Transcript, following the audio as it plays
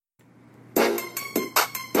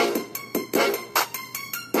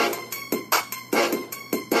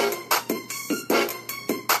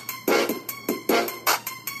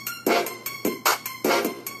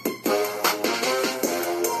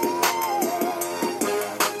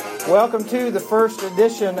Welcome to the first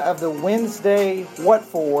edition of the Wednesday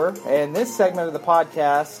Whatfor, and this segment of the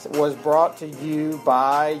podcast was brought to you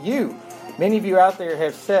by you. Many of you out there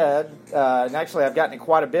have said, and actually I've gotten it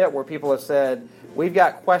quite a bit, where people have said, we've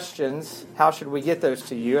got questions, how should we get those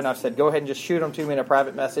to you? And I've said, go ahead and just shoot them to me in a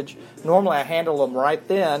private message. Normally I handle them right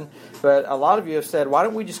then, but a lot of you have said, why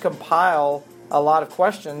don't we just compile a lot of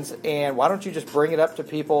questions, and why don't you just bring it up to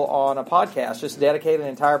people on a podcast? Just dedicate an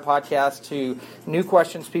entire podcast to new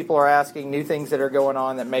questions people are asking, new things that are going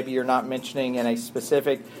on that maybe you're not mentioning in a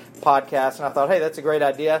specific podcast. And I thought, hey, that's a great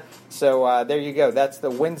idea. So there you go. That's the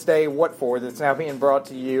Wednesday Whatfor that's now being brought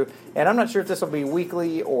to you. And I'm not sure if this will be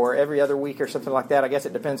weekly or every other week or something like that. I guess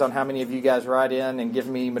it depends on how many of you guys write in and give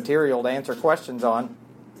me material to answer questions on.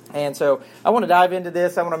 And so I want to dive into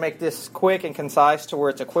this. I want to make this quick and concise to where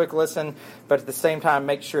it's a quick listen, but at the same time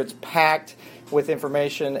make sure it's packed with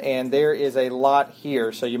information, and there is a lot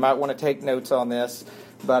here. So you might want to take notes on this.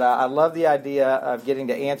 But I love the idea of getting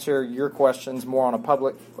to answer your questions more on a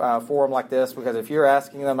public forum like this, because if you're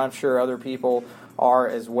asking them, I'm sure other people are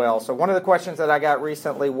as well. So one of the questions that I got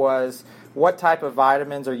recently was, what type of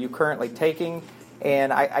vitamins are you currently taking?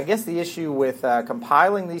 And I guess the issue with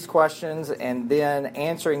compiling these questions and then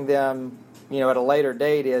answering them, at a later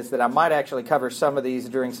date is that I might actually cover some of these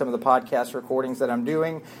during some of the podcast recordings that I'm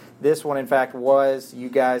doing. This one, in fact, was, you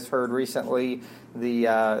guys heard recently,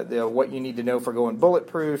 the what you need to know for going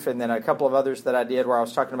bulletproof, and then a couple of others that I did where I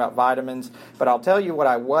was talking about vitamins. But I'll tell you what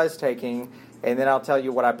I was taking, and then I'll tell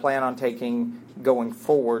you what I plan on taking going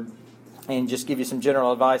forward, and just give you some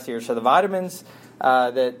general advice here. So the vitamins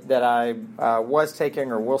that I was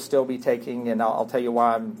taking or will still be taking, and I'll tell you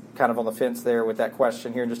why I'm kind of on the fence there with that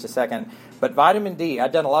question here in just a second. But vitamin D,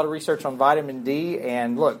 I've done a lot of research on vitamin D,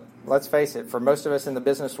 and look, let's face it, for most of us in the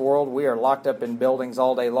business world, we are locked up in buildings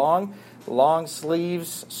all day long. Long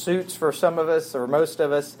sleeves, suits for some of us, or most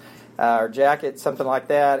of us, or jackets, something like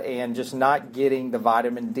that, and just not getting the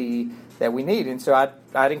vitamin D that we need. And so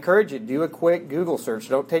I'd encourage you, do a quick Google search.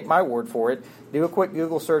 Don't take my word for it. Do a quick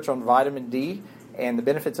Google search on vitamin D and the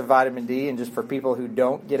benefits of vitamin D, and just for people who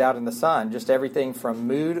don't get out in the sun, just everything from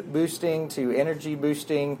mood boosting to energy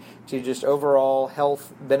boosting to just overall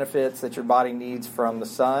health benefits that your body needs from the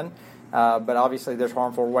sun. But obviously there's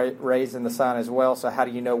harmful rays in the sun as well, so how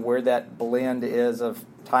do you know where that blend is of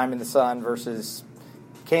time in the sun versus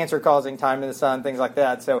cancer-causing time in the sun, things like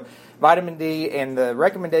that. So vitamin D, and the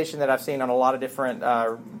recommendation that I've seen on a lot of different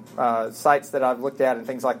sites that I've looked at and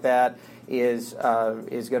things like that is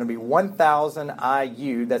going to be 1,000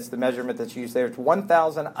 IU. That's the measurement that's used there. It's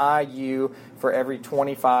 1,000 IU for every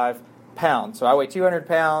 25 pounds. So I weigh 200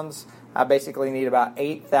 pounds. I basically need about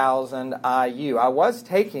 8,000 IU. I was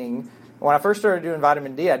taking, when I first started doing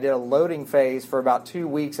vitamin D, I did a loading phase for about 2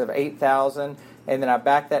 weeks of 8,000, and then I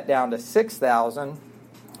backed that down to 6,000.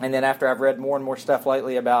 And then after I've read more and more stuff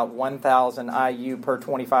lately about 1,000 IU per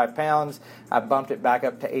 25 pounds, I bumped it back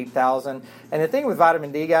up to 8,000. And the thing with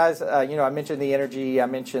vitamin D, guys, I mentioned the energy, I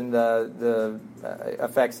mentioned the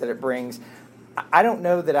effects that it brings. I don't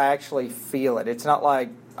know that I actually feel it. It's not like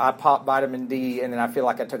I pop vitamin D and then I feel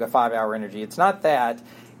like I took a 5-hour energy. It's not that.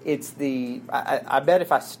 It's I bet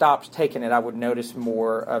if I stopped taking it, I would notice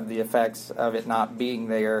more of the effects of it not being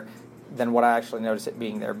there than what I actually notice it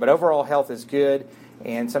being there. But overall health is good.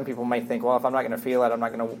 And some people may think, well, if I'm not going to feel it, I'm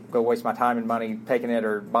not going to go waste my time and money taking it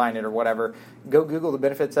or buying it or whatever. Go Google the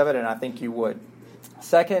benefits of it, and I think you would.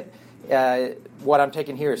 Second, what I'm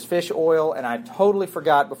taking here is fish oil, and I totally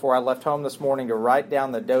forgot before I left home this morning to write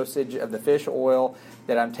down the dosage of the fish oil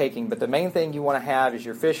that I'm taking. But the main thing you want to have is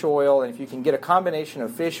your fish oil, and if you can get a combination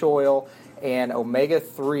of fish oil and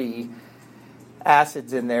omega-3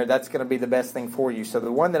 acids in there, that's going to be the best thing for you. So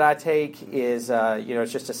the one that I take is,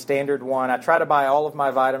 it's just a standard one. I try to buy all of my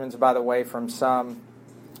vitamins, by the way, from some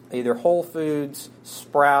either Whole Foods,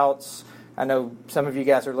 Sprouts. I know some of you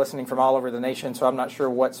guys are listening from all over the nation, so I'm not sure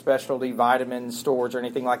what specialty vitamin stores or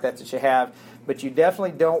anything like that you have, but you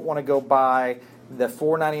definitely don't want to go buy the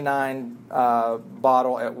 $4.99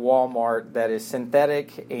 bottle at Walmart that is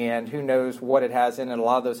synthetic, and who knows what it has in it. A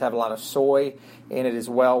lot of those have a lot of soy in it as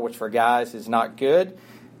well, which for guys is not good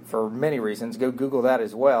for many reasons. Go Google that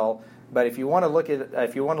as well. But if you want to look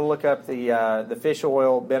up the fish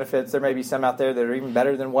oil benefits, there may be some out there that are even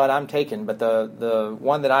better than what I'm taking. But the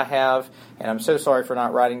one that I have, and I'm so sorry for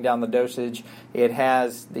not writing down the dosage, it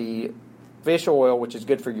has the fish oil, which is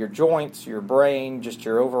good for your joints, your brain, just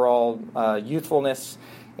your overall youthfulness,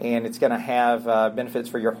 and it's going to have benefits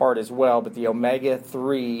for your heart as well. But the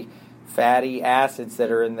omega-3 fatty acids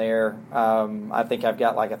that are in there, I think I've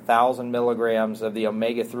got like 1,000 milligrams of the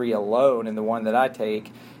omega-3 alone in the one that I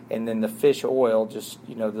take, and then the fish oil, just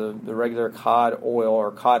the regular cod oil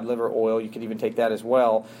or cod liver oil, you could even take that as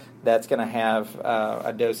well. That's going to have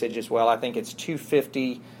a dosage as well. I think it's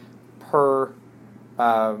 250 per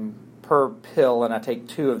pill, and I take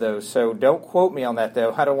 2 of those. So don't quote me on that,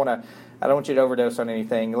 though. I don't want you to overdose on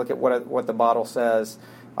anything. Look at what the bottle says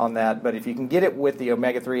on that. But if you can get it with the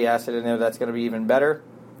omega-3 acid in there, that's going to be even better.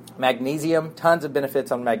 Magnesium, tons of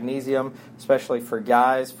benefits on magnesium, especially for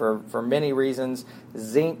guys for many reasons.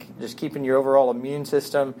 Zinc, just keeping your overall immune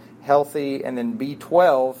system healthy. And then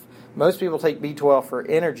B12. Most people take B12 for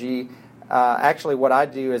energy. Actually, what I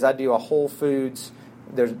do is I do a Whole Foods.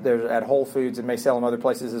 There's at Whole Foods, and may sell them other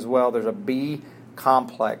places as well. There's a B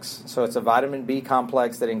complex. So it's a vitamin B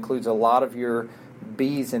complex that includes a lot of your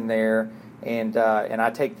Bs in there. And I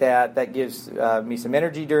take that. That gives me some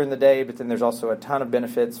energy during the day, but then there's also a ton of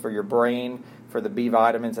benefits for your brain, for the B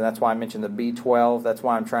vitamins, and that's why I mentioned the B12. That's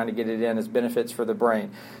why I'm trying to get it in as benefits for the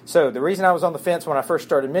brain. So the reason I was on the fence when I first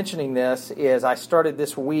started mentioning this is I started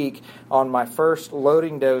this week on my first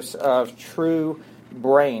loading dose of True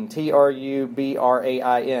Brain,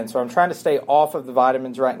 Trubrain. So I'm trying to stay off of the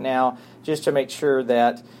vitamins right now just to make sure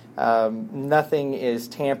that nothing is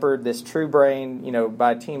tampered. This True Brain,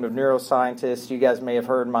 by a team of neuroscientists. You guys may have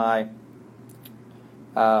heard my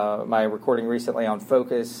recording recently on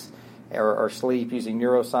focus or sleep using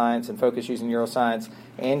neuroscience and focus using neuroscience.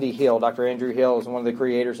 Andy Hill, Dr. Andrew Hill, is one of the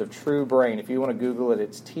creators of True Brain. If you want to Google it,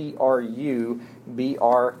 it's Trubrain,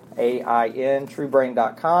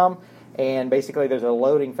 truebrain.com. And basically there's a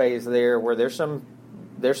loading phase there where there's some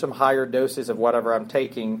higher doses of whatever I'm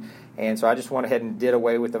taking. And so I just went ahead and did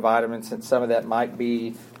away with the vitamins since some of that might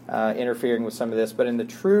be interfering with some of this. But in the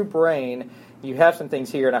True Brain, you have some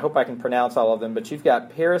things here, and I hope I can pronounce all of them. But you've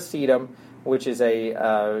got paracetam, which is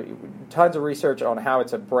tons of research on how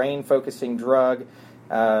it's a brain-focusing drug,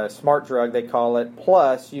 smart drug they call it.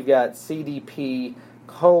 Plus, you've got CDP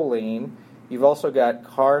choline. You've also got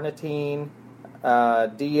carnitine,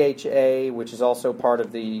 DHA, which is also part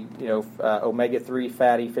of the omega-3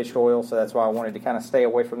 fatty fish oil, so that's why I wanted to kind of stay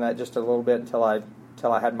away from that just a little bit until I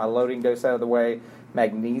had my loading dose out of the way.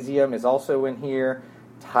 Magnesium is also in here,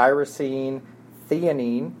 tyrosine,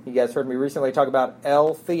 theanine. You guys heard me recently talk about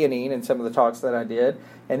L-theanine in some of the talks that I did.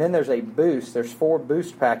 And then there's a boost. There's 4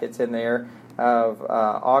 boost packets in there of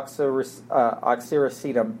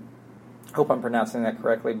oxiracetam. Hope I'm pronouncing that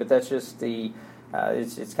correctly, but that's just the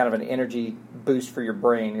it's kind of an energy boost for your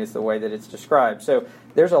brain is the way that it's described. So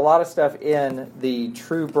there's a lot of stuff in the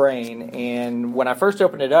True Brain, and when I first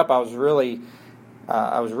opened it up, I was really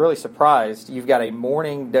surprised. You've got a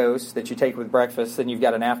morning dose that you take with breakfast, then you've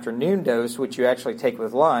got an afternoon dose which you actually take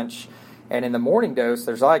with lunch, and in the morning dose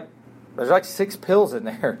there's like 6 pills in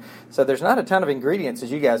there. So there's not a ton of ingredients,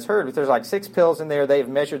 as you guys heard, but there's like 6 pills in there. They've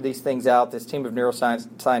measured these things out. This team of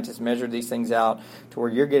neuroscientists measured these things out to where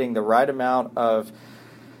you're getting the right amount of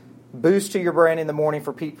boost to your brain in the morning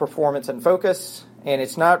for peak performance and focus. And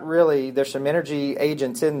it's not really, there's some energy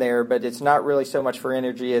agents in there, but it's not really so much for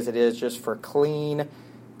energy as it is just for clean,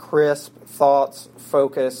 crisp thoughts,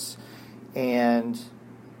 focus, and,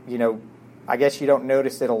 I guess you don't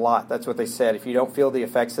notice it a lot. That's what they said. If you don't feel the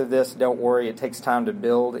effects of this, don't worry. It takes time to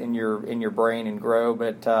build in your brain and grow,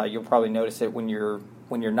 but you'll probably notice it when you're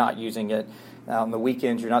not using it. On the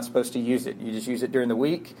weekends, you're not supposed to use it. You just use it during the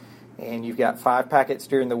week, and you've got 5 packets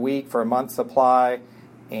during the week for a month's supply,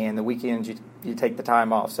 and the weekends you take the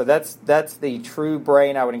time off. So that's the True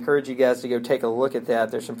Brain. I would encourage you guys to go take a look at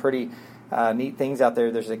that. There's some pretty neat things out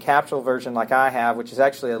there. There's a capsule version like I have, which is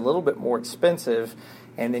actually a little bit more expensive.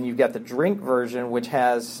 And then you've got the drink version, which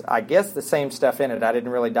has, I guess, the same stuff in it. I didn't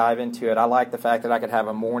really dive into it. I like the fact that I could have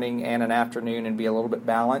a morning and an afternoon and be a little bit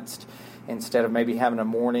balanced instead of maybe having a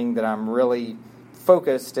morning that I'm really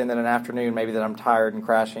focused and then an afternoon maybe that I'm tired and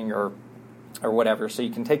crashing or whatever. So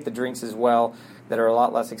you can take the drinks as well that are a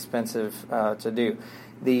lot less expensive to do.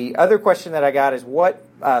 The other question that I got is what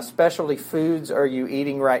specialty foods are you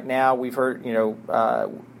eating right now? We've heard,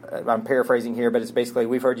 I'm paraphrasing here, but it's basically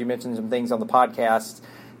we've heard you mention some things on the podcast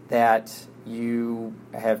that you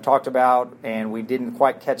have talked about and we didn't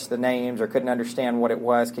quite catch the names or couldn't understand what it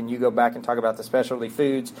was. Can you go back and talk about the specialty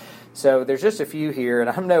foods? So there's just a few here, and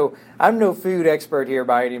I'm no food expert here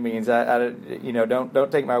by any means.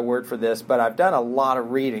 Don't take my word for this, but I've done a lot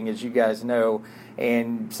of reading, as you guys know,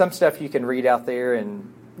 and some stuff you can read out there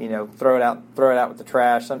and throw it out with the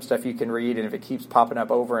trash. Some stuff you can read, and if it keeps popping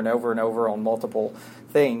up over and over and over on multiple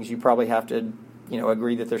things, you probably have to,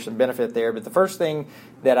 agree that there's some benefit there. But the first thing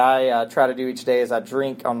that I try to do each day is I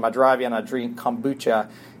drink on my drive-in. I drink kombucha,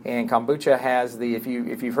 and kombucha has if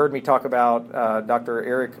you've heard me talk about Dr.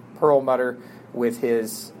 Eric Perlmutter with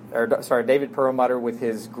his David Perlmutter with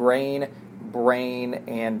his Grain, Brain,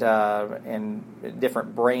 and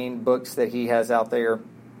different brain books that he has out there,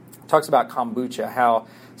 talks about kombucha, how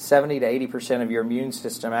 70 to 80% of your immune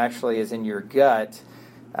system actually is in your gut.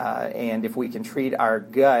 And if we can treat our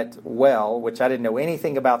gut well, which I didn't know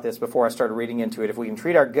anything about this before I started reading into it, if we can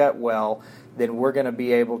treat our gut well, then we're going to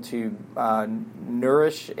be able to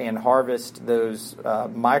nourish and harvest those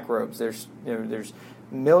microbes. There's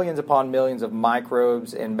millions upon millions of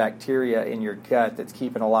microbes and bacteria in your gut that's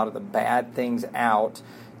keeping a lot of the bad things out,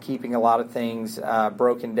 keeping a lot of things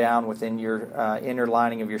broken down within your inner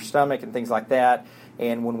lining of your stomach and things like that.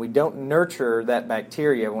 And when we don't nurture that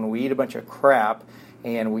bacteria, when we eat a bunch of crap,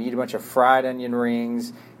 and we eat a bunch of fried onion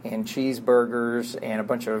rings and cheeseburgers and a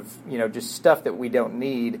bunch of, just stuff that we don't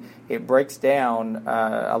need, it breaks down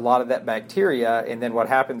a lot of that bacteria, and then what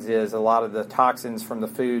happens is a lot of the toxins from the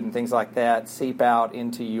food and things like that seep out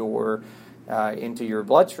into your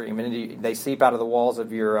bloodstream, and they seep out of the walls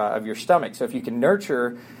of your stomach. So if you can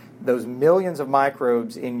nurture those millions of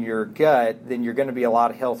microbes in your gut, then you're going to be a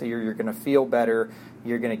lot healthier, you're going to feel better,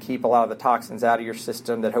 you're going to keep a lot of the toxins out of your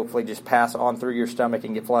system that hopefully just pass on through your stomach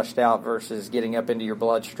and get flushed out versus getting up into your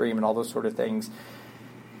bloodstream and all those sort of things.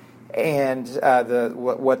 And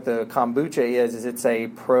what the kombucha is it's a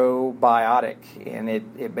probiotic, and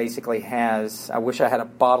it basically has, I wish I had a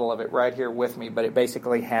bottle of it right here with me, but it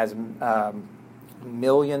basically has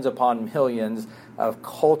millions upon millions of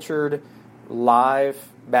cultured live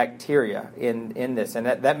bacteria in this. And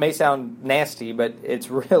that may sound nasty, but it's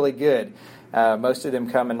really good. Most of them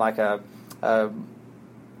come in like a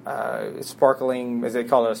sparkling, as they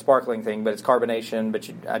call it, a sparkling thing, but it's carbonation, but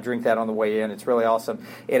I drink that on the way in. It's really awesome.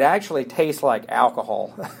 It actually tastes like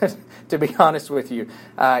alcohol, to be honest with you.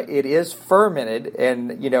 It is fermented,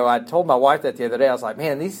 and, I told my wife that the other day. I was like,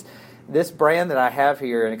 man, this brand that I have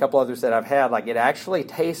here and a couple others that I've had, like, it actually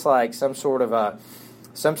tastes like some sort of a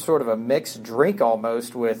mixed drink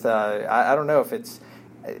almost with, I don't know if it's,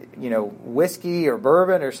 whiskey or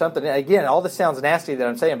bourbon or something. Again, all this sounds nasty that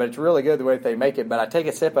I'm saying, but it's really good the way that they make it. But I take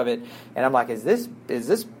a sip of it, and I'm like, is this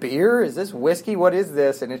beer? Is this whiskey? What is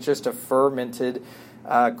this? And it's just a fermented,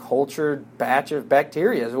 cultured batch of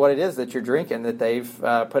bacteria is what it is that you're drinking, that they've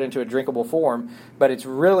put into a drinkable form. But it's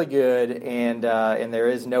really good, and there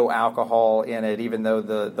is no alcohol in it, even though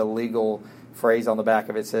the legal phrase on the back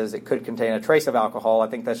of it says it could contain a trace of alcohol. I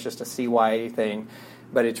think that's just a CYA thing.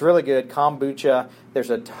 But it's really good. Kombucha, there's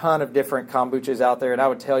a ton of different kombuchas out there, and I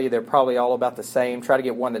would tell you they're probably all about the same. Try to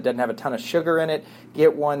get one that doesn't have a ton of sugar in it.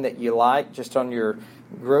 Get one that you like just on your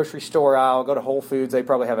grocery store aisle. Go to Whole Foods. They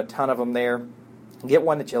probably have a ton of them there. Get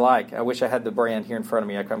one that you like. I wish I had the brand here in front of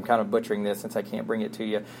me. I'm kind of butchering this since I can't bring it to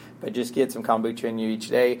you. But just get some kombucha in you each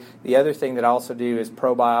day. The other thing that I also do is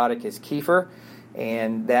probiotic is kefir.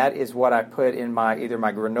 And that is what I put in either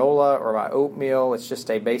my granola or my oatmeal. It's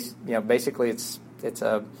just a basically it's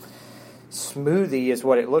a smoothie is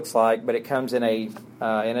what it looks like, but it comes in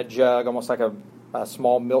a jug, almost like a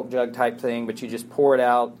small milk jug type thing, but you just pour it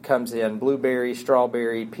out. Comes in blueberry,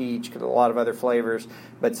 strawberry, peach, a lot of other flavors,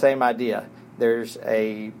 but same idea. There's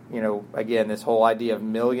again, this whole idea of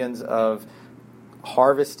millions of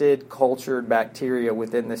harvested, cultured bacteria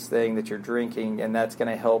within this thing that you're drinking, and that's going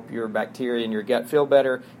to help your bacteria in your gut feel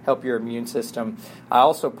better, help your immune system. I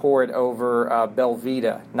also pour it over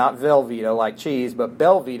Belvita, not Velveeta like cheese, but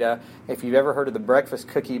Belvita. If you've ever heard of the breakfast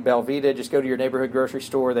cookie Belvita, just go to your neighborhood grocery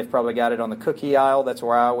store. They've probably got it on the cookie aisle. That's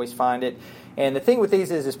where I always find it. And the thing with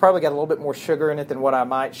these is it's probably got a little bit more sugar in it than what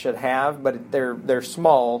I should have, but they're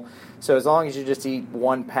small. So as long as you just eat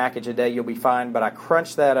one package a day, you'll be fine. But I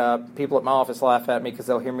crunch that up. People at my office laugh at me because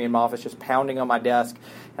they'll hear me in my office just pounding on my desk,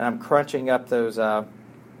 and I'm crunching up those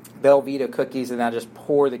Belvita cookies, and I just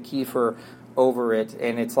pour the kefir over it,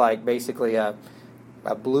 and it's like basically a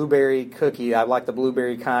blueberry cookie. I like the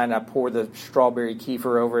blueberry kind. I pour the strawberry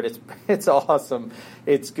kefir over it. It's awesome.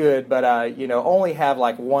 It's good, but only have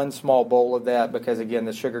like one small bowl of that because again,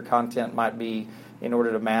 the sugar content might be in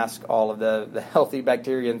order to mask all of the healthy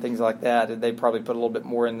bacteria and things like that. They probably put a little bit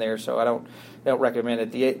more in there, so I don't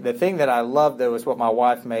recommend it. The thing that I love though is what my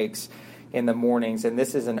wife makes in the mornings, and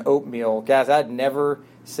this is an oatmeal. Guys, I'd never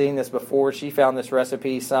seen this before. She found this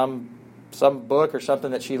recipe, some book or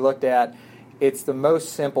something that she looked at. It's the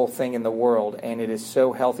most simple thing in the world, and it is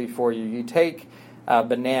so healthy for you. You take a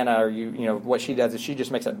banana, or what she does is she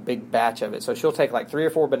just makes a big batch of it. So she'll take like 3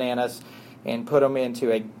 or 4 bananas and put them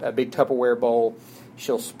into a big Tupperware bowl.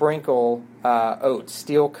 She'll sprinkle oats,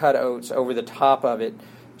 steel cut oats, over the top of it,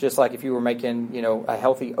 just like if you were making a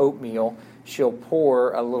healthy oatmeal. She'll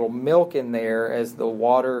pour a little milk in there as the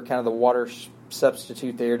water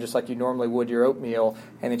substitute there, just like you normally would your oatmeal,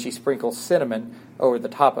 and then she sprinkles cinnamon over the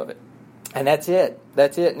top of it. And that's it.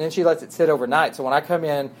 And then she lets it sit overnight. So when I come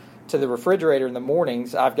in to the refrigerator in the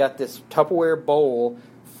mornings, I've got this Tupperware bowl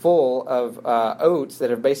full of oats that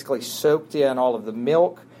have basically soaked in all of the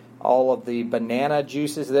milk, all of the banana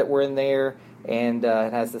juices that were in there, and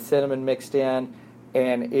it has the cinnamon mixed in.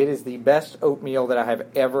 And it is the best oatmeal that I have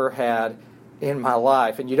ever had in my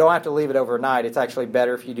life. And you don't have to leave it overnight. It's actually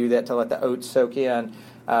better if you do that to let the oats soak in.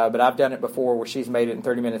 But I've done it before where she's made it, and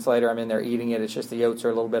 30 minutes later I'm in there eating it. It's just the oats are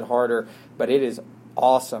a little bit harder, but it is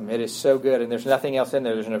awesome. It is so good, and there's nothing else in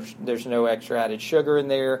there. There's no extra added sugar in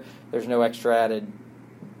there. There's no extra added,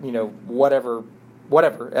 whatever.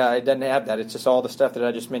 It doesn't have that. It's just all the stuff that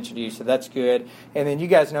I just mentioned to you, so that's good. And then you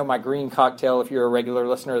guys know my green cocktail if you're a regular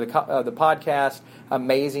listener of the podcast.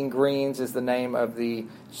 Amazing Greens is the name of the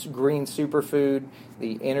green superfood,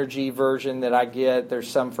 the energy version that I get. There's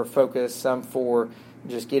some for focus, some for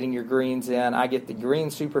just getting your greens in. I get the green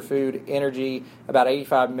superfood energy, about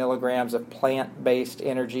 85 milligrams of plant-based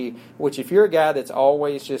energy, which if you're a guy that's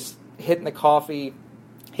always just hitting the coffee,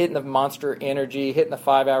 hitting the Monster Energy, hitting the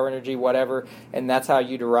 5-hour energy, whatever, and that's how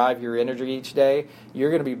you derive your energy each day, you're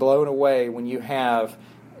going to be blown away when you have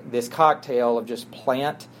this cocktail of just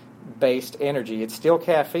plant-based energy. It's still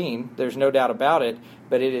caffeine, there's no doubt about it,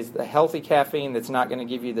 but it is the healthy caffeine that's not going to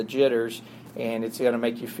give you the jitters, and it's going to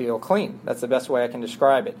make you feel clean. That's the best way I can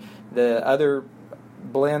describe it. The other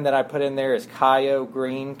blend that I put in there is Kyo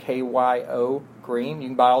Green, Kyo Green. You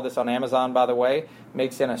can buy all this on Amazon, by the way.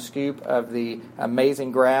 Mix in a scoop of the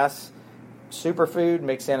Amazing Grass superfood,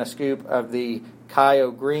 mix in a scoop of the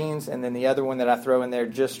Kyo Greens, and then the other one that I throw in there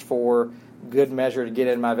just for good measure to get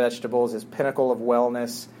in my vegetables is Pinnacle of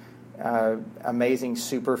Wellness, Amazing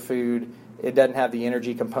Superfood. It doesn't have the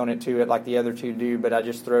energy component to it like the other two do, but I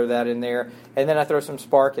just throw that in there. And then I throw some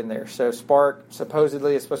Spark in there. So Spark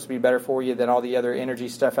supposedly is supposed to be better for you than all the other energy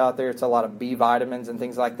stuff out there. It's a lot of B vitamins and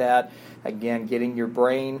things like that. Again, getting your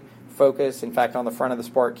brain focus. In fact, on the front of the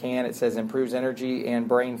Spark can, it says improves energy and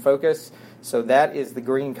brain focus. So that is the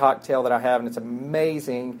green cocktail that I have, and it's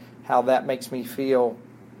amazing how that makes me feel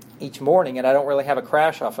each morning. And I don't really have a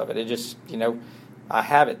crash off of it. It just, I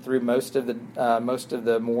have it through most of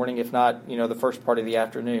the morning, if not, the first part of the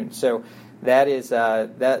afternoon. So that is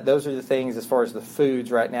those are the things as far as the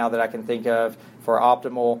foods right now that I can think of for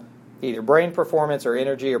optimal either brain performance or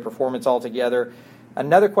energy or performance altogether.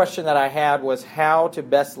 Another question that I had was how to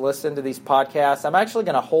best listen to these podcasts. I'm actually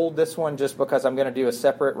going to hold this one just because I'm going to do a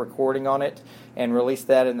separate recording on it and release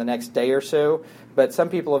that in the next day or so. But some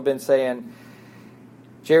people have been saying,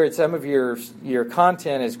 Jared, some of your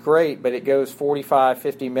content is great, but it goes 45,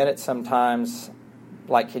 50 minutes sometimes.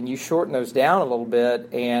 Like, can you shorten those down a little bit?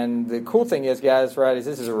 And the cool thing is, guys, right, is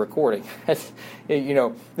this is a recording. This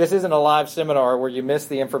isn't a live seminar where you missed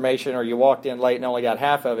the information or you walked in late and only got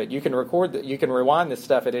half of it. You can you can rewind this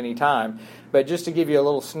stuff at any time. But just to give you a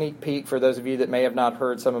little sneak peek for those of you that may have not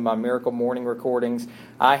heard some of my Miracle Morning recordings,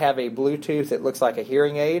 I have a Bluetooth that looks like a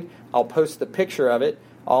hearing aid. I'll post the picture of it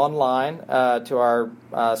online to our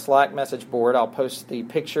Slack message board. I'll post the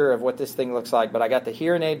picture of what this thing looks like. But I got the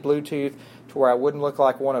hearing aid Bluetooth to where I wouldn't look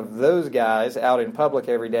like one of those guys out in public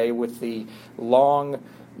every day with the long,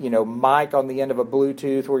 mic on the end of a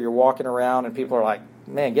Bluetooth where you're walking around and people are like,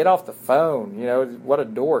 man, get off the phone. What a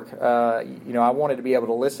dork. I wanted to be able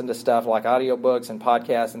to listen to stuff like audiobooks and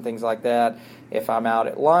podcasts and things like that. If I'm out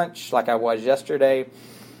at lunch, like I was yesterday,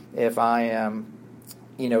 if I am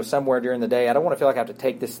somewhere during the day, I don't want to feel like I have to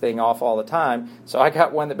take this thing off all the time. So I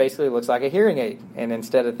got one that basically looks like a hearing aid. And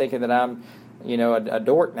instead of thinking that I'm, a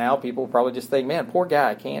dork now, people probably just think, man, poor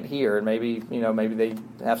guy, I can't hear. And maybe they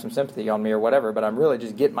have some sympathy on me or whatever, but I'm really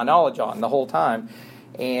just getting my knowledge on the whole time.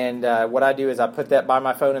 And what I do is I put that by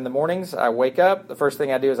my phone in the mornings. I wake up. The first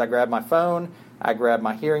thing I do is I grab my phone. I grab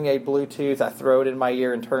my hearing aid Bluetooth. I throw it in my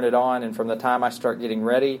ear and turn it on. And from the time I start getting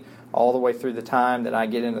ready all the way through the time that I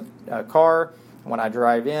get in the car, when I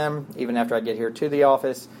drive in, even after I get here to the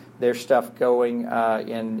office, there's stuff going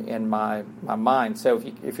in my mind. So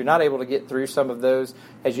if you're not able to get through some of those,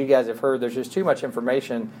 as you guys have heard, there's just too much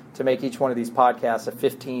information to make each one of these podcasts a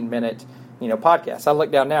 15-minute podcast. I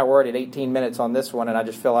look down now, we're already at 18 minutes on this one, and I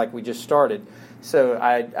just feel like we just started. So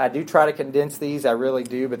I do try to condense these, I really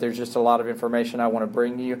do, but there's just a lot of information I want to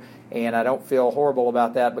bring you, and I don't feel horrible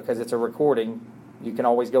about that because it's a recording. You can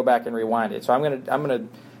always go back and rewind it. So I'm gonna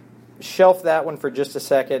shelf that one for just a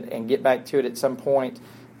second and get back to it at some point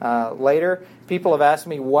later. People have asked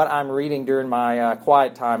me what I'm reading during my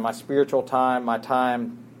quiet time, my spiritual time, my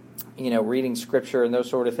time, reading Scripture and those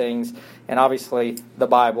sort of things, and obviously the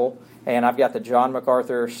Bible. And I've got the John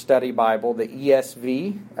MacArthur Study Bible, the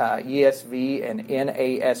ESV and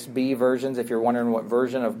NASB versions. If you're wondering what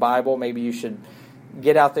version of Bible maybe you should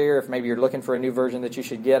get out there, if maybe you're looking for a new version that you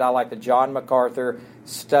should get, I like the John MacArthur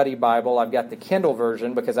Study Bible. I've got the Kindle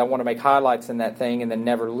version because I want to make highlights in that thing and then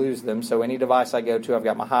never lose them. So any device I go to, I've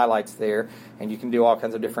got my highlights there, and you can do all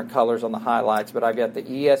kinds of different colors on the highlights. But I've got the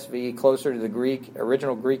ESV, closer to the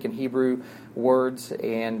original Greek and Hebrew words,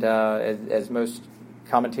 and as most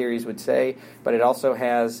commentaries would say, but it also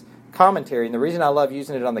has commentary. And the reason I love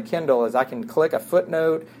using it on the Kindle is I can click a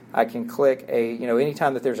footnote, I can click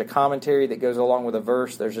anytime that there's a commentary that goes along with a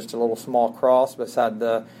verse, there's just a little small cross beside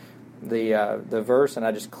the verse, and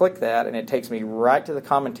I just click that, and it takes me right to the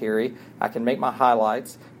commentary. I can make my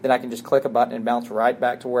highlights, then I can just click a button and bounce right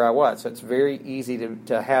back to where I was. So it's very easy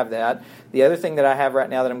to have that. The other thing that I have right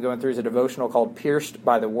now that I'm going through is a devotional called Pierced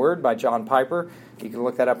by the Word by John Piper. You can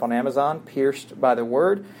look that up on Amazon, Pierced by the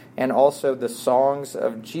Word, and also the Songs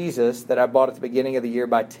of Jesus that I bought at the beginning of the year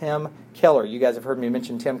by Tim Keller. You guys have heard me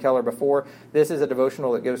mention Tim Keller before. This is a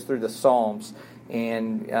devotional that goes through the Psalms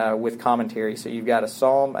and with commentary. So you've got a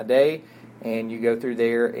psalm a day, and you go through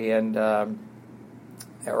there and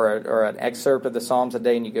or an excerpt of the Psalms a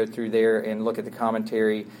day, and you go through there and look at the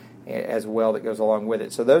commentary as well that goes along with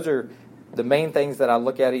it. So those are the main things that I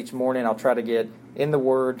look at each morning. I'll try to get in the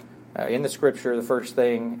Word, in the Scripture, the first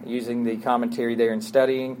thing, using the commentary there and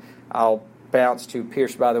studying. I'll bounce to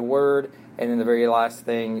Pierced by the Word, and then the very last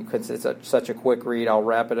thing, because it's such a quick read, I'll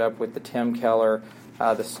wrap it up with the Tim Keller,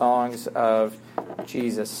 the Songs of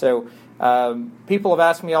Jesus. So people have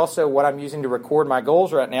asked me also what I'm using to record my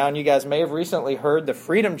goals right now, and you guys may have recently heard the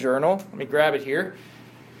Freedom Journal. Let me grab it here.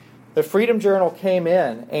 The Freedom Journal came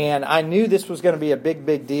in, and I knew this was going to be a big,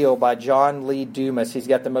 big deal by John Lee Dumas. He's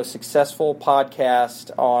got the most successful podcast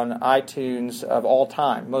on iTunes of all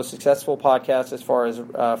time. Most successful podcast as far as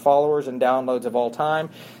followers and downloads of all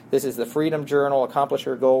time. This is the Freedom Journal, Accomplish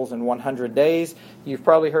Your Goals in 100 Days. You've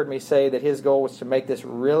probably heard me say that his goal was to make this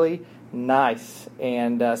really nice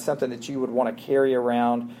and something that you would want to carry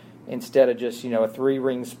around instead of just, a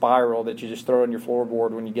 3-ring spiral that you just throw on your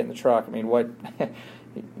floorboard when you get in the truck. I mean, what...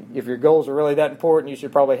 If your goals are really that important, you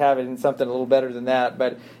should probably have it in something a little better than that.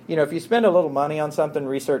 But, if you spend a little money on something,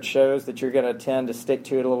 research shows that you're going to tend to stick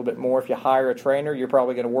to it a little bit more. If you hire a trainer, you're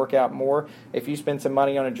probably going to work out more. If you spend some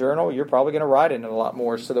money on a journal, you're probably going to write in it a lot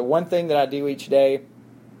more. So the one thing that I do each day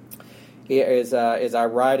is I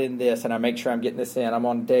write in this, and I make sure I'm getting this in. I'm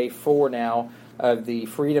on day 4 now of the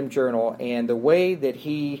Freedom Journal, and the way that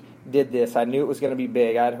he did this, I knew it was going to be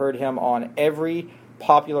big. I'd heard him on every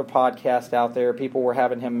popular podcast out there. People were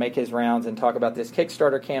having him make his rounds and talk about this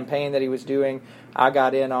Kickstarter campaign that he was doing. I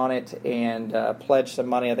got in on it and pledged some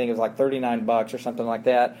money. I think it was like $39 or something like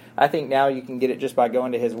that. I think now you can get it just by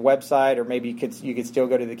going to his website, or maybe you could still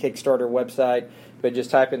go to the Kickstarter website, but just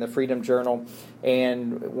type in the Freedom Journal.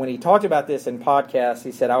 And when he talked about this in podcasts,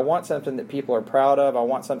 he said, I want something that people are proud of. I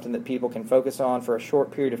want something that people can focus on for a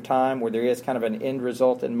short period of time where there is kind of an end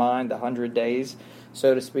result in mind, the 100 days,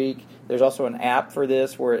 so to speak. There's also an app for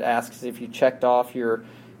this where it asks if you checked off your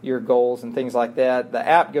goals and things like that. The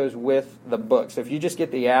app goes with the book. So if you just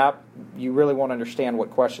get the app, you really won't understand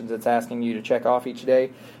what questions it's asking you to check off each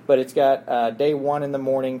day. But it's got day 1 in the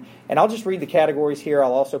morning. And I'll just read the categories here.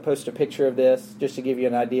 I'll also post a picture of this just to give you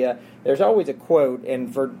an idea. There's always a quote,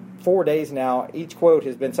 and for 4 days now, each quote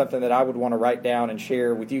has been something that I would want to write down and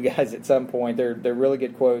share with you guys at some point. They're really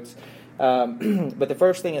good quotes. But the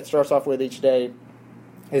first thing it starts off with each day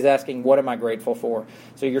is asking, what am I grateful for?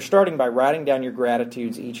 So you're starting by writing down your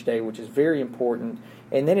gratitudes each day, which is very important.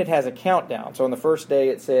 And then it has a countdown. So on the first day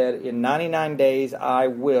it said, in 99 days I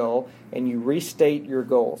will, and you restate your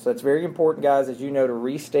goal. So it's very important, guys, as you know, to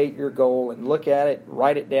restate your goal and look at it,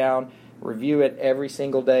 write it down, review it every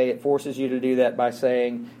single day. It forces you to do that by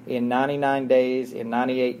saying, in 99 days, in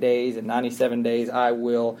 98 days, in 97 days, I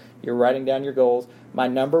will. You're writing down your goals. My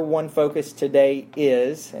number 1 focus today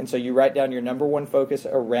is, and so you write down your number 1 focus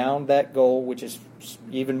around that goal, which is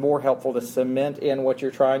even more helpful to cement in what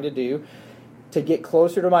you're trying to do. To get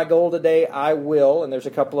closer to my goal today, I will, and there's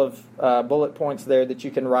a couple of bullet points there that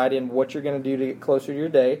you can write in what you're going to do to get closer to your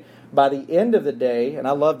day. By the end of the day, and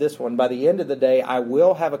I love this one, by the end of the day, I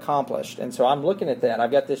will have accomplished. And so I'm looking at that.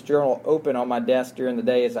 I've got this journal open on my desk during the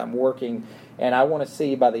day as I'm working, and I want to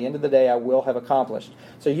see by the end of the day, I will have accomplished.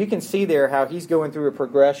 So you can see there how he's going through a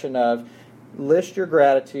progression of list your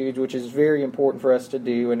gratitudes, which is very important for us to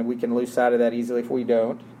do, and we can lose sight of that easily if we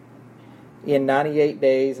don't. In 98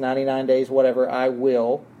 days, 99 days, whatever, I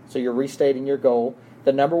will. So you're restating your goal.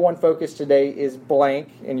 The number 1 focus today is blank,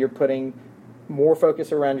 and you're putting more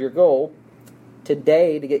focus around your goal.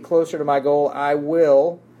 Today, to get closer to my goal, I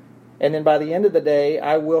will, and then by the end of the day,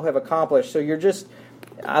 I will have accomplished. So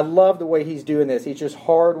I love the way he's doing this. He's just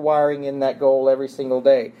hardwiring in that goal every single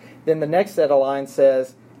day. Then the next set of lines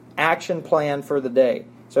says, action plan for the day.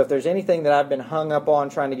 So if there's anything that I've been hung up on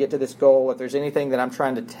trying to get to this goal, if there's anything that I'm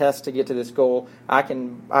trying to test to get to this goal, I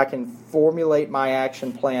can formulate my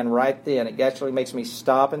action plan right then. It actually makes me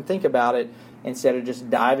stop and think about it instead of just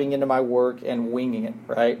diving into my work and winging it,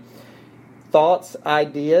 right? Thoughts,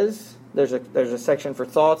 ideas. There's a section for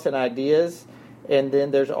thoughts and ideas, and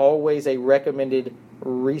then there's always a recommended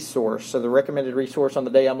resource. So the recommended resource on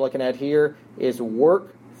the day I'm looking at here is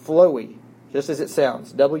Workflowy. Just as it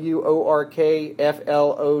sounds, WORKFLOWY.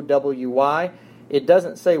 It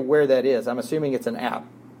doesn't say where that is. I'm assuming it's an app.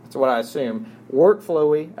 That's what I assume.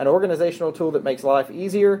 Workflowy, an organizational tool that makes life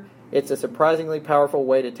easier. It's a surprisingly powerful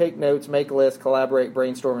way to take notes, make lists, collaborate,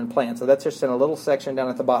 brainstorm, and plan. So that's just in a little section down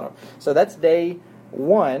at the bottom. So that's day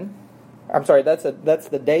one. I'm sorry, that's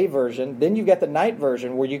the day version. Then you've got the night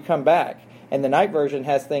version where you come back. And the night version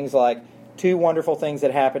has things like 2 wonderful things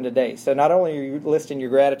that happened today. So not only are you listing your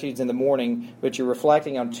gratitudes in the morning, but you're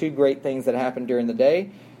reflecting on 2 great things that happened during the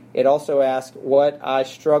day. It also asks what I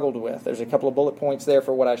struggled with. There's a couple of bullet points there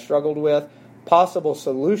for what I struggled with. Possible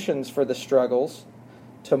solutions for the struggles.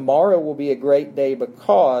 Tomorrow will be a great day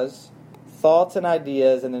because thoughts and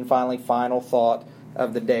ideas, and then finally final thought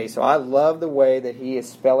of the day. So I love the way that he is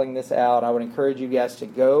spelling this out. I would encourage you guys to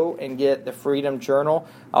go and get the Freedom Journal.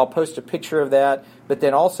 I'll post a picture of that. But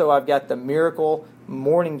then also I've got the Miracle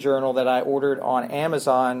Morning Journal that I ordered on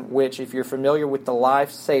Amazon, which if you're familiar with the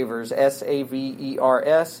Lifesavers,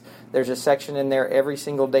 SAVERS, there's a section in there every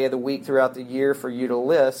single day of the week throughout the year for you to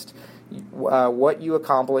list what you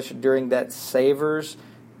accomplished during that Savers,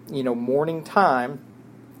 morning time.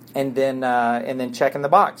 And then checking the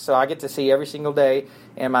box. So I get to see every single day,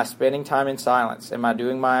 am I spending time in silence? Am I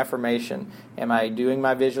doing my affirmation? Am I doing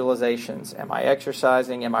my visualizations? Am I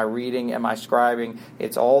exercising? Am I reading? Am I scribing?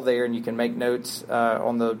 It's all there, and you can make notes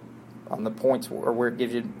on the points or where it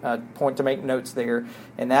gives you a point to make notes there.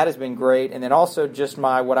 And that has been great. And then also just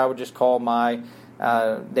what I would just call my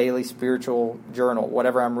daily spiritual journal.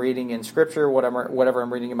 Whatever I'm reading in Scripture, whatever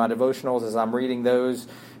I'm reading in my devotionals, as I'm reading those,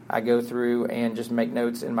 I go through and just make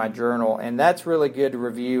notes in my journal. And that's really good to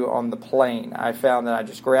review on the plane. I found that I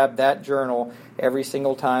just grab that journal every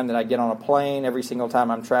single time that I get on a plane, every single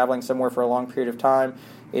time I'm traveling somewhere for a long period of time.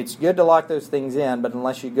 It's good to lock those things in, but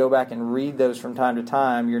unless you go back and read those from time to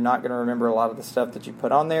time, you're not going to remember a lot of the stuff that you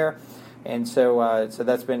put on there. And so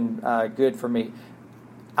that's been good for me.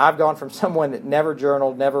 I've gone from someone that never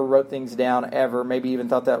journaled, never wrote things down ever, maybe even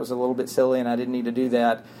thought that was a little bit silly and I didn't need to do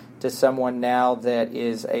that, to someone now that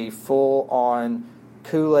is a full-on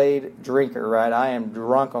Kool-Aid drinker, right? I am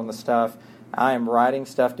drunk on the stuff. I am writing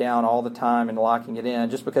stuff down all the time and locking it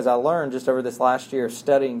in just because I learned just over this last year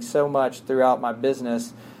studying so much throughout my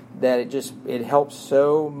business that it helps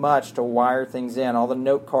so much to wire things in. All the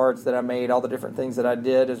note cards that I made, all the different things that I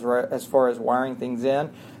did as far as wiring things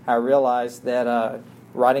in, I realized that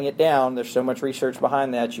writing it down, there's so much research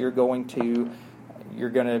behind that, you're going to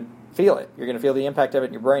feel it. You're going to feel the impact of it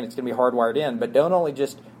in your brain. It's going to be hardwired in. But don't only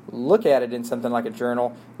just look at it in something like a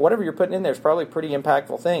journal. Whatever you're putting in there is probably pretty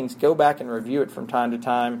impactful things. Go back and review it from time to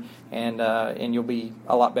time, and you'll be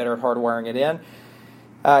a lot better at hardwiring it in.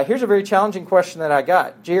 Here's a very challenging question that I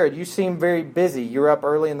got. Jared, you seem very busy. You're up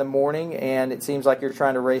early in the morning, and it seems like you're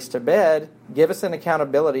trying to race to bed. Give us an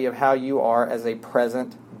accountability of how you are as a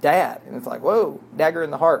present dad. And it's like, whoa, dagger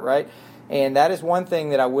in the heart, right? And that is one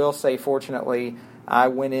thing that I will say, fortunately, I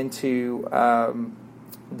went into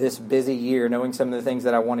this busy year knowing some of the things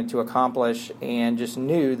that I wanted to accomplish and just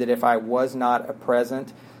knew that if I was not a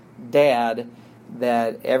present dad,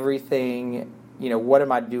 that everything, what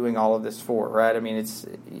am I doing all of this for, right? I mean,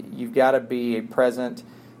 you've got to be a present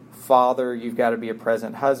father, you've got to be a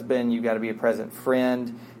present husband, you've got to be a present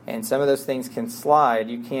friend, and some of those things can slide.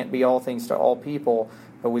 You can't be all things to all people,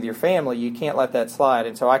 but with your family, you can't let that slide.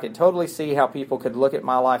 And so I could totally see how people could look at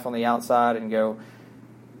my life on the outside and go,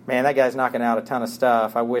 man, that guy's knocking out a ton of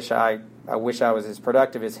stuff. I wish I was as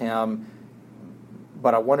productive as him,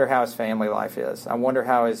 but I wonder how his family life is. I wonder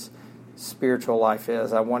how his spiritual life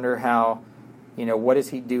is. I wonder how, what is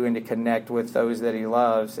he doing to connect with those that he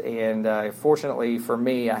loves? And fortunately for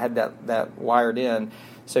me, I had that wired in.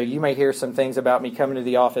 So you may hear some things about me coming to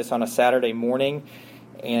the office on a Saturday morning,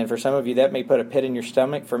 and for some of you that may put a pit in your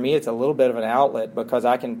stomach. For me, it's a little bit of an outlet because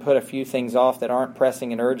I can put a few things off that aren't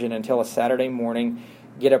pressing and urgent until a Saturday morning,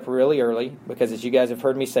 get up really early, because as you guys have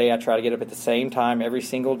heard me say, I try to get up at the same time every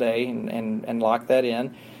single day and lock that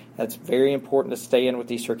in. That's very important to stay in with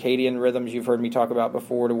these circadian rhythms you've heard me talk about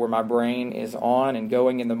before, to where my brain is on and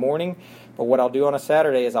going in the morning. But what I'll do on a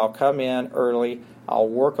Saturday is I'll come in early, I'll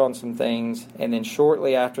work on some things, and then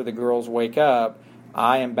shortly after the girls wake up,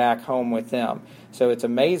 I am back home with them. So it's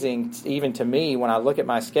amazing, even to me, when I look at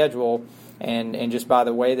my schedule, and just by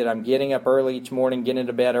the way that I'm getting up early each morning, getting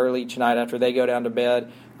into bed early each night after they go down to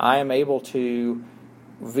bed, I am able to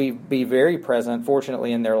be very present,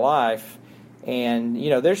 fortunately, in their life. And,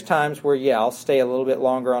 there's times where, I'll stay a little bit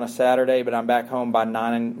longer on a Saturday, but I'm back home by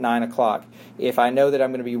 9 o'clock. If I know that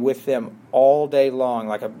I'm going to be with them all day long,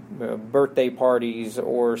 like a birthday parties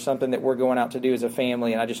or something that we're going out to do as a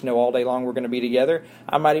family, and I just know all day long we're going to be together,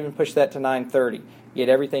 I might even push that to 9:30. Get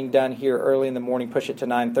everything done here early in the morning, push it to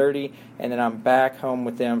 9:30, and then I'm back home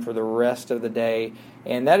with them for the rest of the day.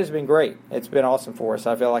 And that has been great. It's been awesome for us.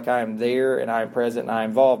 I feel like I am there and I am present and I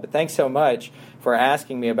am involved. But thanks so much for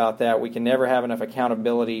asking me about that. We can never have enough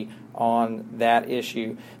accountability on that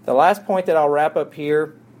issue. The last point that I'll wrap up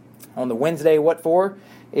here on the Wednesday What For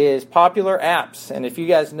is popular apps. And if you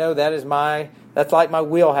guys know, that's like my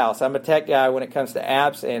wheelhouse. I'm a tech guy when it comes to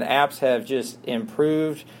apps, and apps have just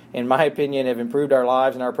improved, in my opinion, have improved our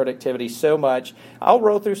lives and our productivity so much. I'll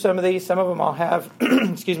roll through some of these. Some of them I'll have,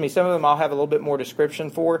 some of them I'll have a little bit more description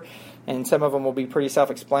for, and some of them will be pretty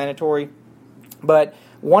self-explanatory. But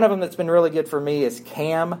one of them that's been really good for me is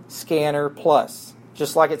Cam Scanner Plus.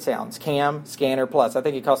 Just like it sounds, Cam Scanner Plus. I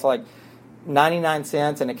think it costs like 99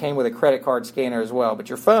 cents, and it came with a credit card scanner as well. But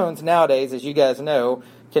your phones nowadays, as you guys know,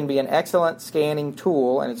 can be an excellent scanning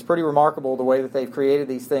tool, and it's pretty remarkable the way that they've created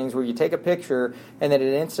these things where you take a picture and then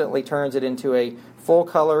it instantly turns it into a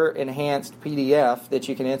full-color enhanced PDF that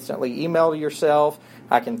you can instantly email to yourself.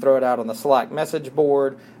 I can throw it out on the Slack message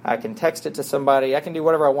board. I can text it to somebody. I can do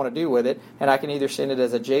whatever I want to do with it, and I can either send it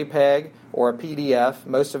as a JPEG or a PDF.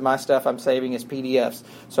 Most of my stuff I'm saving as PDFs.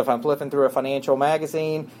 So if I'm flipping through a financial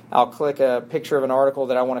magazine, I'll click a picture of an article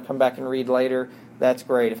that I want to come back and read later. That's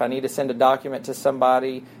great. If I need to send a document to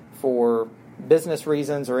somebody for business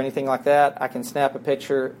reasons or anything like that, I can snap a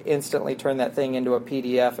picture, instantly turn that thing into a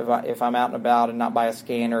PDF if I'm out and about and not by a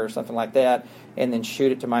scanner or something like that, and then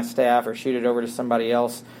shoot it to my staff or shoot it over to somebody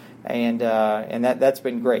else. And that's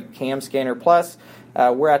been great. Cam Scanner Plus,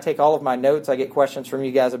 where I take all of my notes. I get questions from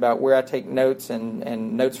you guys about where I take notes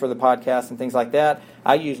and notes for the podcast and things like that.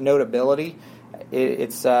 I use Notability.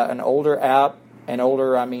 It's an older app. And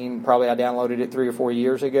older, I mean, probably I downloaded it 3 or 4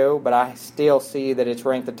 years ago, but I still see that it's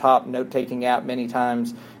ranked the top note-taking app many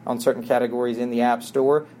times on certain categories in the App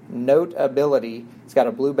Store. Notability, it's got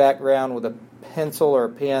a blue background with a pencil or a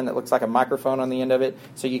pen that looks like a microphone on the end of it,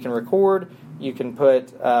 so you can record, you can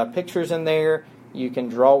put pictures in there, you can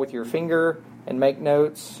draw with your finger and make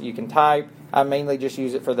notes, you can type. I mainly just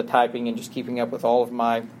use it for the typing and just keeping up with all of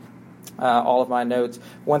my notes.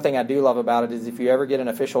 One thing I do love about it is if you ever get an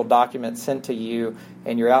official document sent to you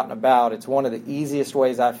and you're out and about, it's one of the easiest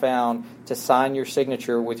ways I found to sign your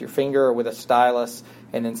signature with your finger or with a stylus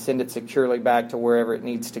and then send it securely back to wherever it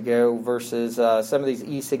needs to go versus some of these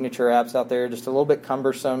e-signature apps out there, just a little bit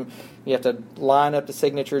cumbersome. You have to line up the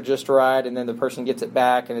signature just right, and then the person gets it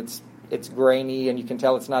back and it's grainy and you can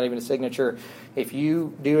tell it's not even a signature. If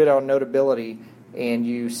you do it on Notability and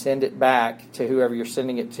you send it back to whoever you're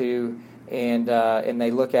sending it to, and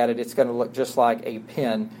they look at it, it's going to look just like a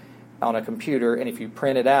pen on a computer. And if you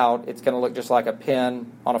print it out, it's going to look just like a pen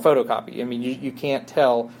on a photocopy. I mean, you can't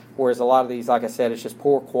tell, whereas a lot of these, like I said, it's just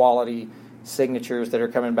poor quality signatures that are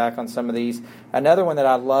coming back on some of these. Another one that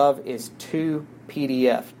I love is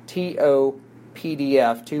ToPDF.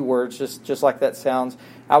 ToPDF, 2 words, just like that sounds.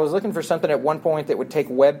 I was looking for something at one point that would take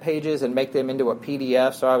web pages and make them into a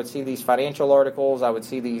PDF. So I would see these financial articles. I would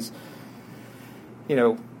see these,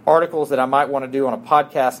 articles that I might want to do on a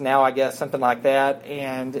podcast now, I guess, something like that.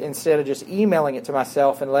 And instead of just emailing it to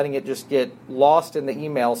myself and letting it just get lost in the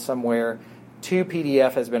email somewhere,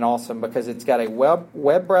 ToPDF has been awesome because it's got a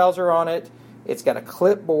web browser on it. It's got a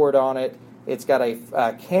clipboard on it. It's got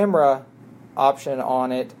a camera option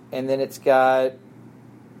on it. And then it's got,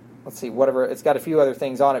 it's got a few other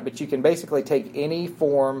things on it, but you can basically take any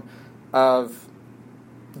form of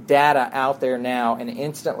data out there now and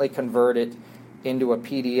instantly convert it into a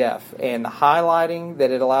PDF. And the highlighting that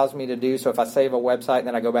it allows me to do, so if I save a website and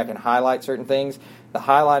then I go back and highlight certain things, the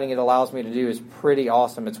highlighting it allows me to do is pretty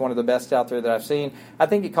awesome. It's one of the best out there that I've seen. I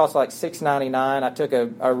think it costs like $6.99. I took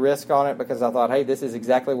a risk on it because I thought, hey, this is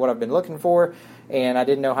exactly what I've been looking for, and I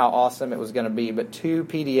didn't know how awesome it was going to be. But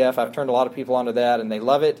ToPDF, I've turned a lot of people onto that, and they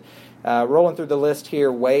love it. Rolling through the list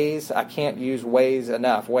here, Waze. I can't use Waze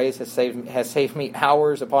enough. Waze has saved me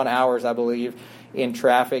hours upon hours, I believe, in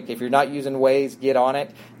traffic. If you're not using Waze, get on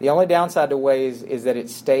it. The only downside to Waze is that it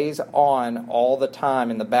stays on all the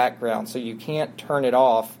time in the background, so you can't turn it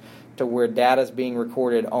off to where data is being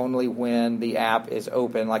recorded only when the app is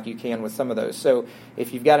open, like you can with some of those. So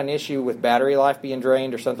if you've got an issue with battery life being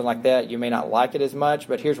drained or something like that, you may not like it as much,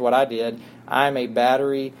 but here's what I did. I'm a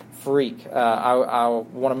battery freak. I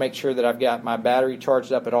want to make sure that I've got my battery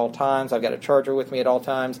charged up at all times. I've got a charger with me at all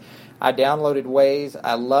times. I downloaded Waze.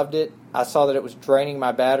 I loved it. I saw that it was draining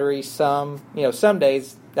my battery some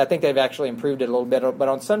days. I think they've actually improved it a little bit, but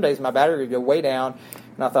on some days my battery would go way down.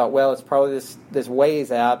 And I thought, well, it's probably this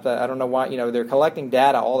Waze app. I don't know why. They're collecting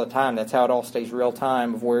data all the time. That's how it all stays real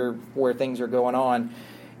time of where things are going on.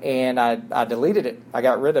 And I deleted it. I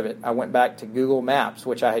got rid of it. I went back to Google Maps,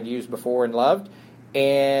 which I had used before and loved,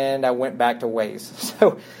 and I went back to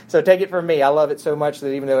Waze. So take it from me. I love it so much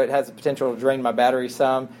that even though it has the potential to drain my battery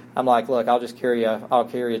some, I'm like, look, I'll carry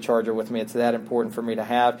a charger with me. It's that important for me to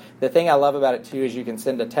have. The thing I love about it too is you can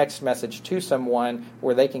send a text message to someone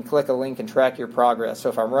where they can click a link and track your progress. So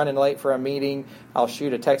if I'm running late for a meeting, I'll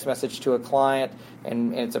shoot a text message to a client,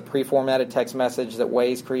 and it's a pre-formatted text message that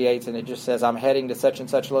Waze creates, and it just says, I'm heading to such and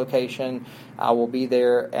such location. I will be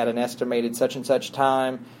there at an estimated such and such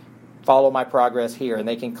time. Follow my progress here, and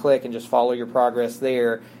they can click and just follow your progress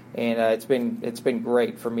there. And it's been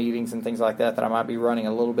great for meetings and things like that I might be running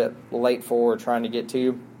a little bit late for or trying to get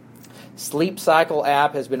to. Sleep Cycle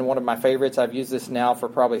app has been one of my favorites. I've used this now for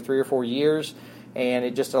probably 3 or 4 years, and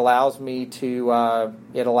it just allows me to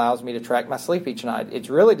track my sleep each night. It's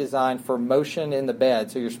really designed for motion in the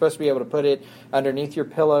bed, so you're supposed to be able to put it underneath your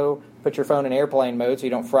pillow, put your phone in airplane mode so you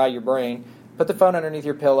don't fry your brain. Put the phone underneath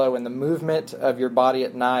your pillow, and the movement of your body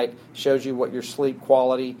at night shows you what your sleep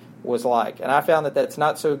quality was like. And I found that that's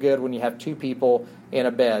not so good when you have 2 people in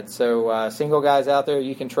a bed. So single guys out there,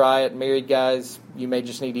 you can try it. Married guys, you may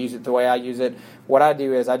just need to use it the way I use it. What I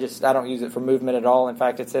do is I don't use it for movement at all. In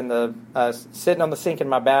fact, it's in the sitting on the sink in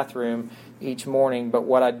my bathroom each morning. But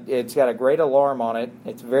it's got a great alarm on it.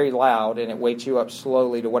 It's very loud, and it wakes you up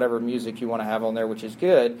slowly to whatever music you want to have on there, which is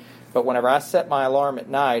good. But whenever I set my alarm at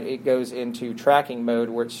night, it goes into tracking mode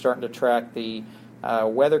where it's starting to track the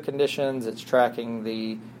weather conditions. It's tracking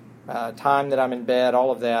the time that I'm in bed,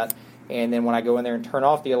 all of that. And then when I go in there and turn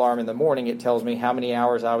off the alarm in the morning, it tells me how many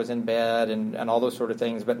hours I was in bed and all those sort of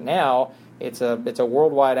things. But now it's a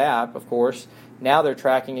worldwide app, of course. Now they're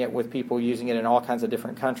tracking it with people using it in all kinds of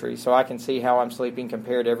different countries. So I can see how I'm sleeping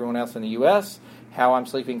compared to everyone else in the U.S., how I'm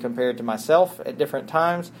sleeping compared to myself at different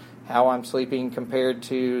times, how I'm sleeping compared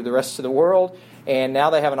to the rest of the world. And now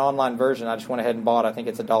they have an online version I just went ahead and bought. I think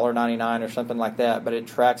it's $1.99 or something like that. But it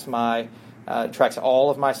tracks tracks all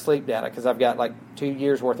of my sleep data, because I've got like 2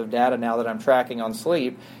 years worth of data now that I'm tracking on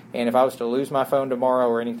sleep. And if I was to lose my phone tomorrow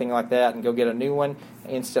or anything like that and go get a new one,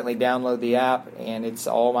 instantly download the app, and it's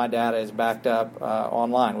all my data is backed up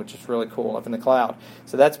online, which is really cool, up in the cloud.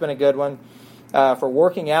 So that's been a good one. For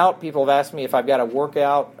working out, people have asked me if I've got a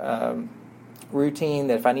workout routine,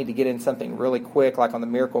 that if I need to get in something really quick, like on the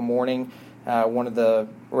Miracle Morning, one of the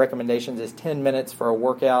recommendations is 10 minutes for a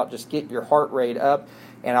workout. Just get your heart rate up.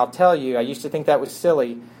 And I'll tell you, I used to think that was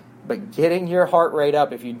silly, but getting your heart rate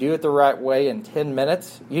up, if you do it the right way in 10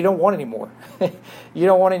 minutes, you don't want any more. You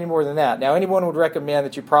don't want any more than that. Now, anyone would recommend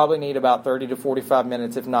that you probably need about 30 to 45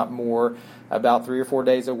 minutes, if not more, about 3 or 4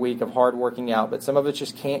 days a week of hard working out. But some of us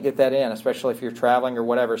just can't get that in, especially if you're traveling or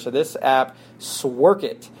whatever. So this app,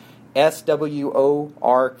 Sworkit, Sworkit,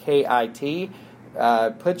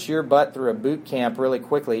 puts your butt through a boot camp really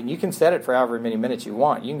quickly. And you can set it for however many minutes you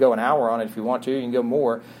want. You can go an hour on it if you want to. You can go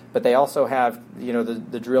more. But they also have,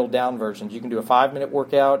 the drilled down versions. You can do a 5-minute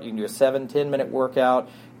workout. You can do a 7-10-minute workout.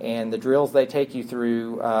 And the drills they take you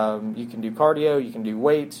through, you can do cardio, you can do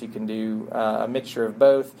weights, you can do a mixture of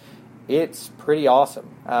both. It's pretty awesome.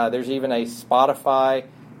 There's even a Spotify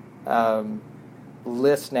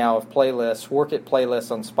list now of playlists, Sworkit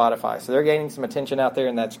playlists on Spotify. So they're gaining some attention out there,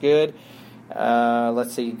 and that's good.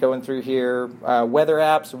 Let's see, going through here, weather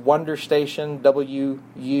apps, Wonder Station, WUNDER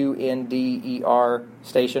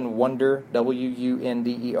Station, Wonder,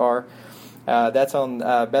 WUNDER. That's on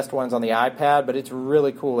best ones on the iPad, but it's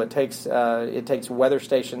really cool. It takes weather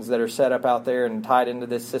stations that are set up out there and tied into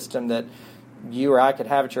this system that you or I could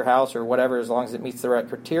have at your house or whatever, as long as it meets the right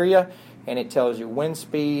criteria, and it tells you wind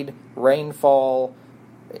speed, rainfall.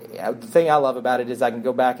 The thing I love about it is I can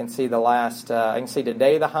go back and see the last, I can see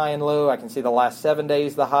today the high and low, I can see the last 7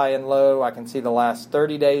 days the high and low, I can see the last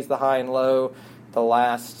 30 days the high and low, the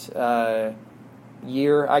last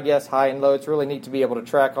year, I guess, high and low. It's really neat to be able to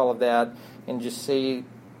track all of that and just see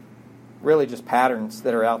really just patterns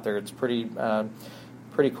that are out there. It's pretty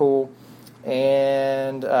cool.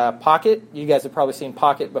 And Pocket, you guys have probably seen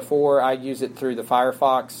Pocket before. I use it through the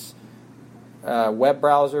Firefox web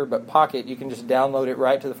browser, but Pocket, you can just download it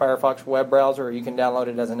right to the Firefox web browser, or you can download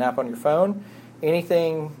it as an app on your phone.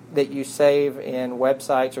 Anything that you save in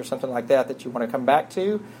websites or something like that you want to come back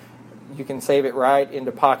to, you can save it right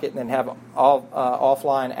into Pocket and then have all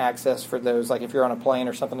offline access for those, like if you're on a plane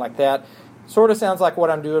or something like that. Sort of sounds like what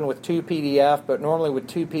I'm doing with 2PDF, but normally with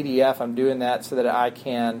 2PDF I'm doing that so that I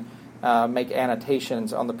can make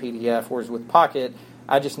annotations on the PDF, whereas with Pocket,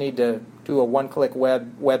 I just need to do a one-click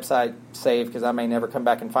website save because I may never come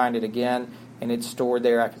back and find it again, and it's stored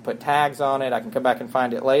there. I can put tags on it. I can come back and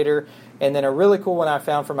find it later. And then a really cool one I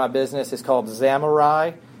found for my business is called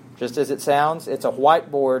Xamarai, just as it sounds. It's a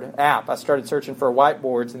whiteboard app. I started searching for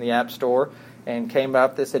whiteboards in the App Store and came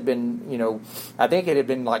up. This had been, I think it had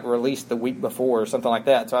been like released the week before or something like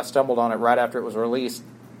that, so I stumbled on it right after it was released.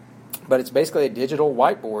 But it's basically a digital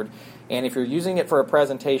whiteboard, and if you're using it for a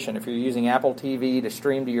presentation, if you're using Apple TV to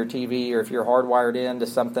stream to your TV, or if you're hardwired into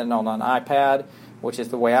something on an iPad, which is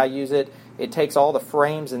the way I use it, it takes all the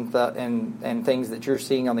frames and things that you're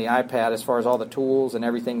seeing on the iPad as far as all the tools and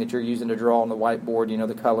everything that you're using to draw on the whiteboard,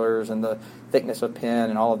 the colors and the thickness of pen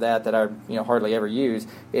and all of that I hardly ever use.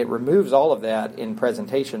 It removes all of that in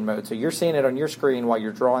presentation mode. So you're seeing it on your screen while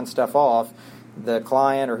you're drawing stuff off. The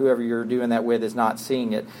client or whoever you're doing that with is not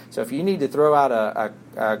seeing it. So if you need to throw out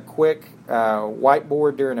a quick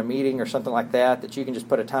whiteboard during a meeting or something like that you can just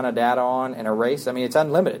put a ton of data on and erase, it's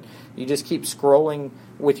unlimited. You just keep scrolling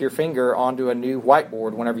with your finger onto a new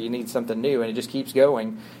whiteboard whenever you need something new, and it just keeps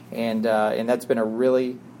going. And that's been a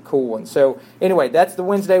really cool one. So anyway, that's the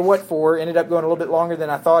Wednesday What For. Ended up going a little bit longer than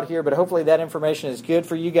I thought here, but hopefully that information is good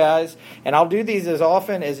for you guys. And I'll do these as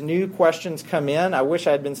often as new questions come in. I wish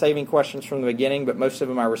I had been saving questions from the beginning, but most of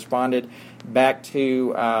them I responded back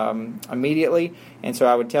to immediately. And so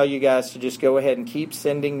I would tell you guys to just go ahead and keep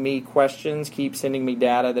sending me questions, keep sending me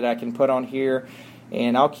data that I can put on here.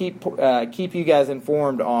 And I'll keep you guys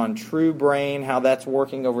informed on True Brain, how that's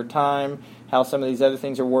working over time, how some of these other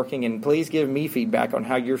things are working, and please give me feedback on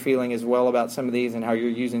how you're feeling as well about some of these and how you're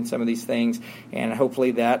using some of these things, and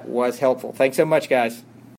hopefully that was helpful. Thanks so much, guys.